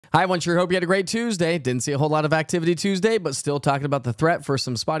Hi, everyone. Sure hope you had a great Tuesday. Didn't see a whole lot of activity Tuesday, but still talking about the threat for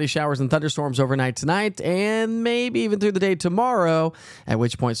some spotty showers and thunderstorms overnight tonight and maybe even through the day tomorrow, at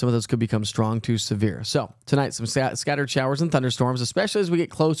which point some of those could become strong to severe. So tonight, some scattered showers and thunderstorms, especially as we get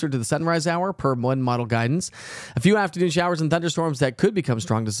closer to the sunrise hour per one model guidance. A few afternoon showers and thunderstorms that could become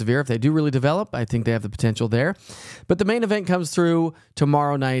strong to severe if they do really develop. I think they have the potential there. But the main event comes through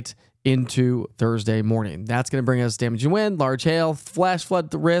tomorrow night into Thursday morning. That's going to bring us damaging wind, large hail, flash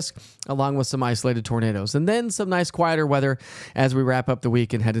flood risk, along with some isolated tornadoes. And then some nice quieter weather as we wrap up the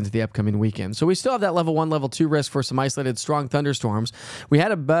week and head into the upcoming weekend. So we still have that level 1, level 2 risk for some isolated strong thunderstorms. We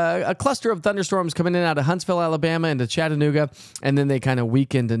had a cluster of thunderstorms coming in out of Huntsville, Alabama into Chattanooga, and then they kind of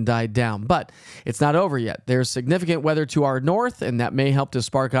weakened and died down. But it's not over yet. There's significant weather to our north, and that may help to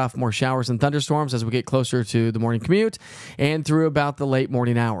spark off more showers and thunderstorms as we get closer to the morning commute and through about the late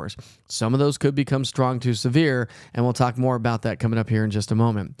morning hours. Some of those could become strong to severe, and we'll talk more about that coming up here in just a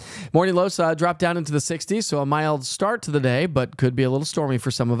moment. Morning lows drop down into the 60s, so a mild start to the day, but could be a little stormy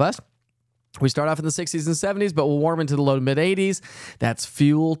for some of us. We start off in the 60s and 70s, but we'll warm into the low to mid 80s. That's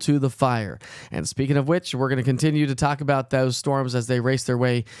fuel to the fire. And speaking of which, we're going to continue to talk about those storms as they race their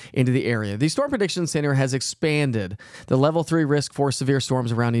way into the area. The Storm Prediction Center has expanded the level 3 risk for severe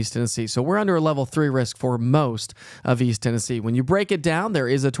storms around East Tennessee. So we're under a level 3 risk for most of East Tennessee. When you break it down, there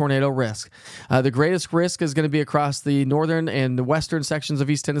is a tornado risk. The greatest risk is going to be across the northern and the western sections of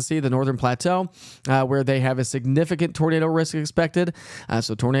East Tennessee, the northern plateau, where they have a significant tornado risk expected.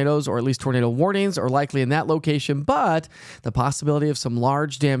 So tornadoes, or at least tornado warnings, are likely in that location, but the possibility of some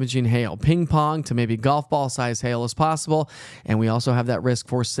large damaging hail, ping pong to maybe golf ball size hail, is possible. And we also have that risk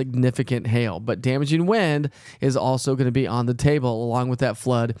for significant hail, but damaging wind is also going to be on the table along with that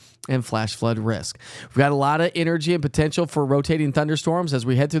flood and flash flood risk. We've got a lot of energy and potential for rotating thunderstorms as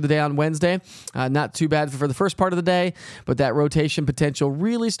we head through the day on Wednesday. Not too bad for the first part of the day, but that rotation potential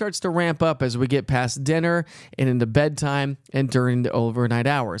really starts to ramp up as we get past dinner and into bedtime and during the overnight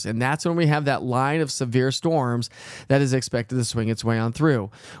hours. And that's when we have that line of severe storms that is expected to swing its way on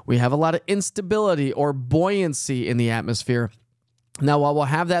through. We have a lot of instability or buoyancy in the atmosphere. Now, while we'll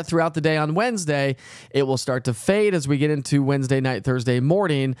have that throughout the day on Wednesday, it will start to fade as we get into Wednesday night, Thursday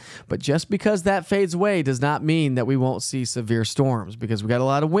morning. But just because that fades away does not mean that we won't see severe storms, because we got a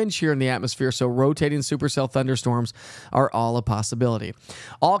lot of wind shear in the atmosphere, so rotating supercell thunderstorms are all a possibility.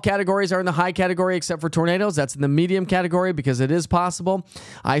 All categories are in the high category except for tornadoes. That's in the medium category because it is possible.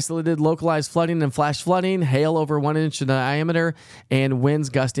 Isolated localized flooding and flash flooding, hail over 1 inch in diameter, and winds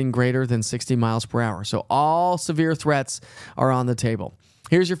gusting greater than 60 miles per hour. So all severe threats are on the table.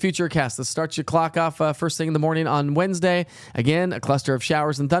 Here's your future cast. Let's start your clock off first thing in the morning on Wednesday. Again, a cluster of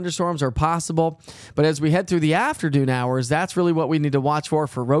showers and thunderstorms are possible. But as we head through the afternoon hours, that's really what we need to watch for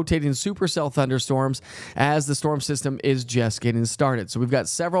rotating supercell thunderstorms as the storm system is just getting started. So we've got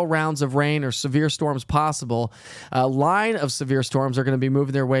several rounds of rain or severe storms possible. A line of severe storms are going to be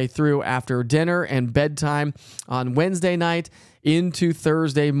moving their way through after dinner and bedtime on Wednesday night into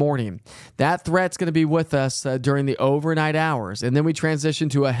Thursday morning. That threat's going to be with us during the overnight hours. And then we transition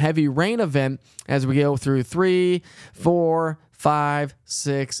to a heavy rain event as we go through 3, 4, 5,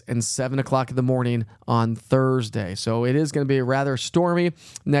 6, and 7 o'clock in the morning on Thursday. So it is going to be a rather stormy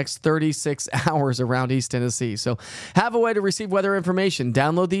next 36 hours around East Tennessee. So have a way to receive weather information.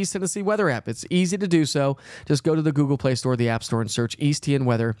 Download the East Tennessee Weather app. It's easy to do so. Just go to the Google Play Store, the App Store, and search East TN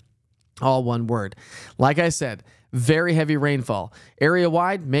Weather, all one word. Like I said, very heavy rainfall.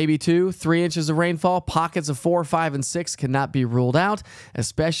 Area-wide, maybe 2, 3 inches of rainfall. Pockets of 4, 5, and 6 cannot be ruled out,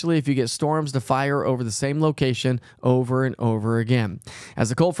 especially if you get storms to fire over the same location over and over again. As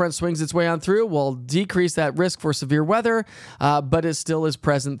the cold front swings its way on through, we'll decrease that risk for severe weather, but it still is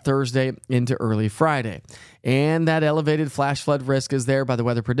present Thursday into early Friday. And that elevated flash flood risk is there by the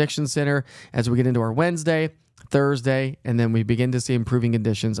Weather Prediction Center as we get into our Wednesday, Thursday, and then we begin to see improving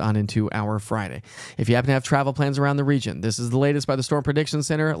conditions on into our Friday. If you happen to have travel plans around the region, this is the latest by the Storm Prediction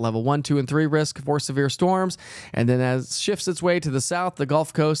Center, level 1, 2, and 3 risk for severe storms. And then as it shifts its way to the south, the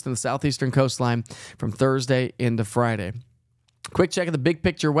Gulf Coast and the southeastern coastline from Thursday into Friday. Quick check of the big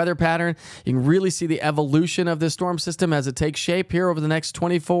picture weather pattern. You can really see the evolution of this storm system as it takes shape here over the next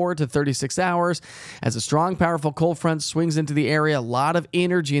 24 to 36 hours. As a strong, powerful cold front swings into the area, a lot of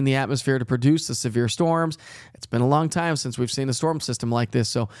energy in the atmosphere to produce the severe storms. It's been a long time since we've seen a storm system like this,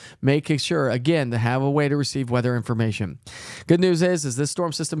 so making sure, again, to have a way to receive weather information. Good news is as this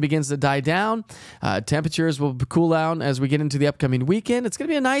storm system begins to die down, temperatures will cool down as we get into the upcoming weekend. It's going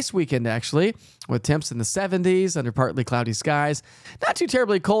to be a nice weekend, actually, with temps in the 70s under partly cloudy skies. skies. Not too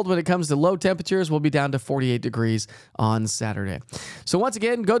terribly cold when it comes to low temperatures. We'll be down to 48 degrees on Saturday. So once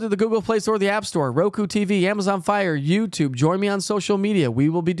again, go to the Google Play Store, the App Store, Roku TV, Amazon Fire, YouTube. Join me on social media. We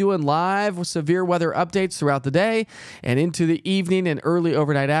will be doing live severe weather updates throughout the day and into the evening and early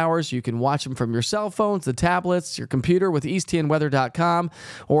overnight hours. You can watch them from your cell phones, the tablets, your computer with easttnweather.com,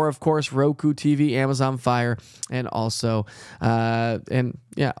 or of course Roku TV, Amazon Fire, and also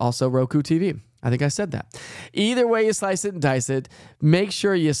Roku TV. I think I said that. Either way you slice it and dice it, make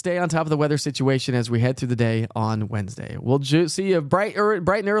sure you stay on top of the weather situation as we head through the day on Wednesday. We'll see you bright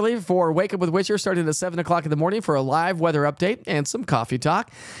and early for Wake Up with Witcher, starting at 7 o'clock in the morning for a live weather update and some coffee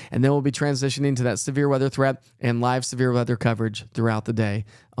talk. And then we'll be transitioning to that severe weather threat and live severe weather coverage throughout the day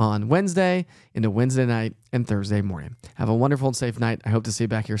on Wednesday into Wednesday night and Thursday morning. Have a wonderful and safe night. I hope to see you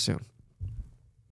back here soon.